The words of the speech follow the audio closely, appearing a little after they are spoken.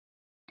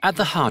At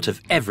the heart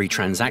of every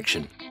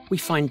transaction, we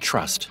find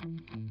trust.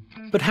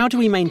 But how do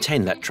we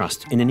maintain that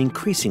trust in an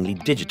increasingly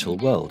digital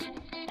world?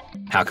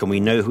 How can we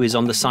know who is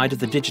on the side of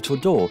the digital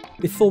door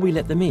before we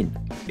let them in,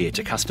 be it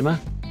a customer,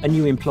 a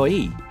new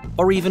employee,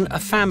 or even a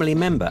family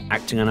member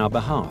acting on our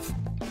behalf?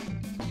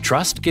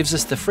 Trust gives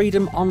us the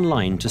freedom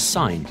online to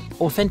sign,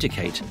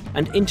 authenticate,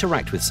 and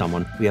interact with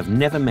someone we have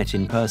never met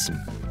in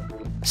person.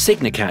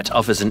 Signicat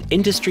offers an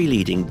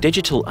industry-leading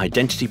digital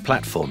identity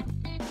platform,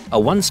 a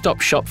one-stop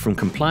shop from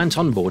compliant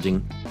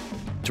onboarding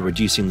to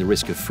reducing the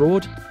risk of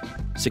fraud,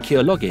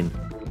 secure login,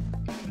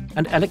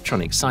 and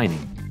electronic signing.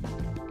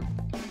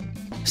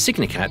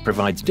 Signicat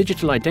provides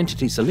digital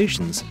identity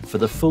solutions for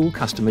the full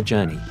customer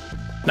journey.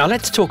 Now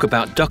let's talk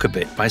about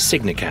Dokobit by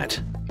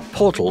Signicat,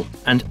 portal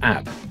and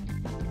app.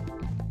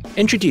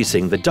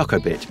 Introducing the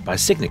Dokobit by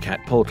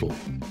Signicat portal,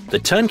 the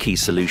turnkey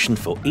solution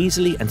for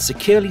easily and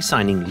securely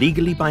signing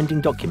legally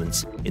binding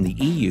documents in the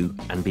EU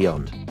and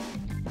beyond.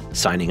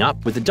 Signing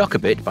up with the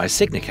Dokobit by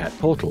Signicat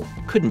portal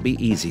couldn't be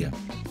easier,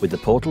 with the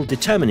portal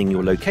determining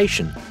your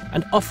location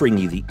and offering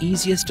you the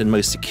easiest and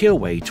most secure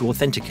way to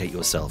authenticate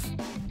yourself.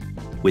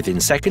 Within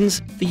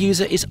seconds, the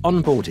user is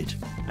onboarded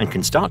and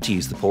can start to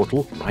use the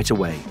portal right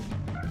away.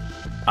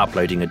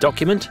 Uploading a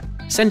document,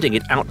 sending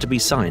it out to be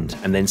signed,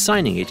 and then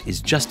signing it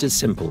is just as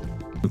simple.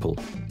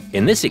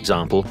 In this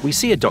example, we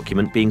see a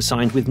document being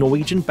signed with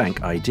Norwegian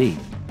Bank ID,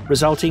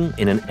 resulting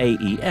in an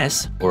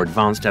AES, or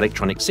Advanced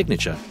Electronic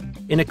Signature,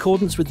 in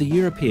accordance with the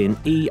European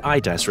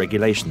eIDAS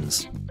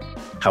regulations.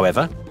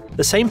 However,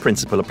 the same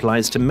principle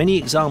applies to many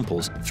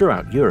examples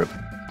throughout Europe,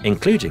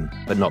 including,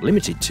 but not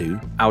limited to,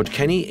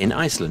 Audkenny in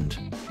Iceland,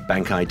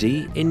 Bank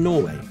ID in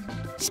Norway,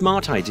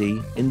 Smart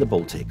ID in the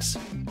Baltics,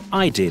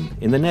 IDIN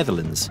in the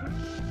Netherlands,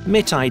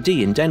 MIT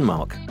ID in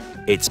Denmark,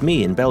 It's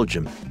Me in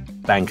Belgium,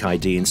 Bank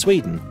ID in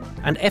Sweden,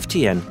 and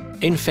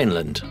FTN in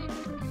Finland.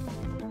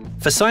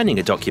 For signing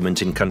a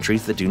document in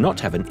countries that do not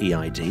have an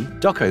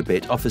eID,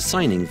 Dokobit offers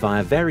signing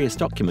via various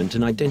document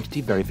and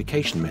identity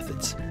verification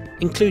methods,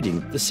 including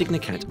the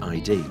Signicat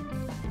ID.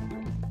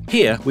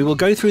 Here, we will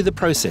go through the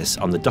process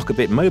on the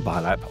Dokobit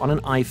mobile app on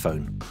an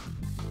iPhone.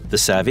 The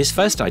service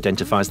first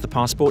identifies the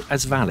passport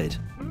as valid,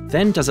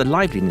 then does a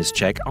liveliness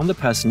check on the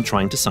person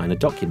trying to sign a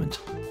document,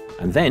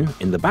 and then,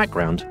 in the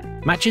background,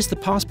 matches the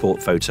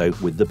passport photo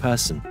with the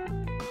person.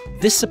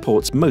 This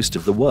supports most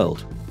of the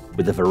world,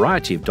 with a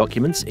variety of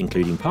documents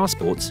including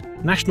passports,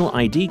 national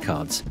ID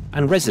cards,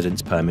 and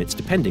residence permits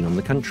depending on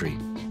the country.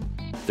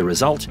 The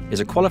result is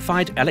a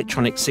qualified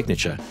electronic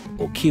signature,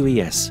 or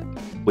QES,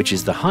 which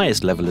is the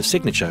highest level of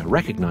signature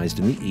recognized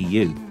in the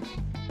EU.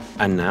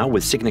 And now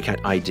with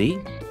Signicat ID,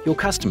 your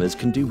customers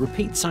can do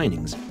repeat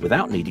signings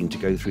without needing to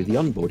go through the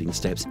onboarding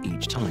steps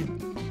each time,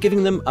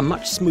 giving them a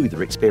much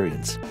smoother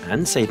experience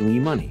and saving you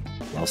money,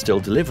 while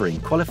still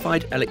delivering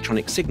qualified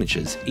electronic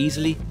signatures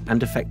easily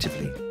and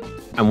effectively.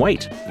 And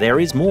wait, there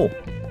is more!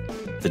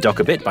 The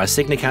Dokobit by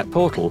Signicat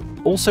portal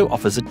also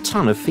offers a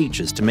ton of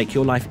features to make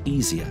your life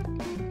easier.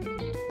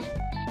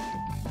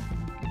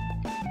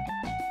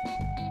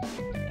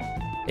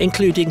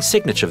 Including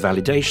signature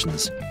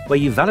validations, where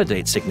you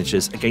validate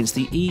signatures against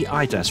the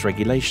eIDAS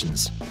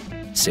regulations.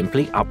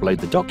 Simply upload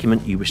the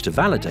document you wish to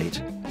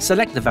validate,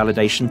 select the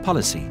validation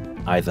policy,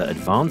 either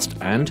advanced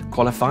and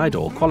qualified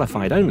or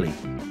qualified only,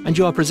 and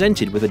you are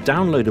presented with a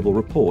downloadable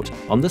report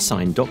on the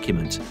signed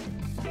document.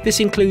 This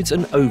includes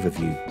an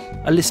overview,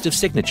 a list of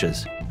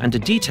signatures, and a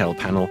detail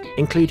panel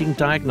including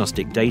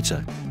diagnostic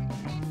data.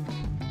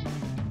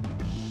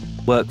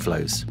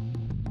 Workflows.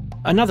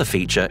 Another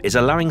feature is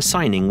allowing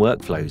signing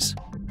workflows.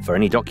 For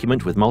any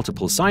document with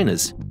multiple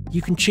signers,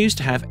 you can choose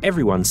to have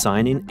everyone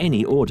sign in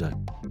any order.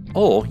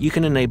 Or you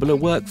can enable a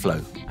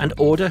workflow and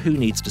order who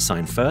needs to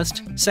sign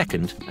first,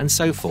 second, and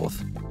so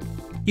forth.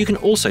 You can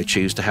also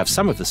choose to have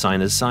some of the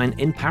signers sign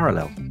in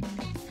parallel.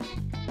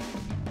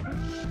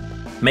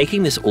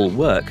 Making this all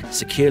work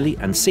securely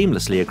and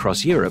seamlessly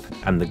across Europe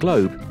and the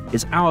globe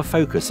is our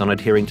focus on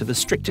adhering to the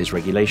strictest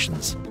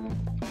regulations.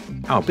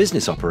 Our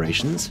business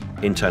operations,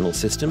 internal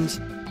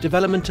systems,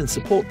 development and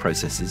support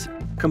processes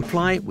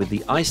comply with the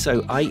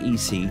ISO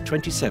IEC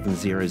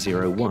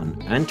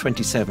 27001 and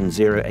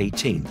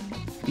 27018,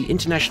 the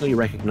internationally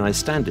recognized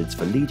standards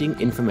for leading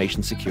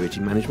information security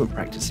management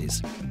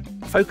practices.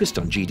 Focused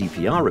on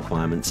GDPR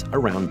requirements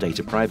around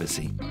data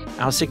privacy,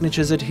 our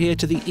signatures adhere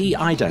to the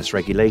eIDAS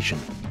regulation,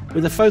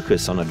 with a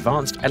focus on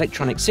advanced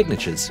electronic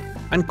signatures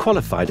and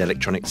qualified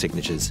electronic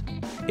signatures,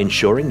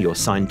 ensuring your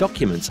signed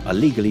documents are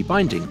legally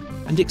binding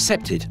and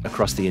accepted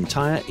across the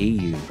entire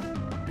EU.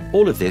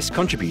 All of this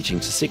contributing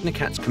to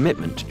Signicat's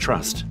commitment to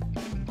trust.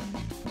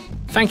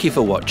 Thank you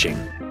for watching.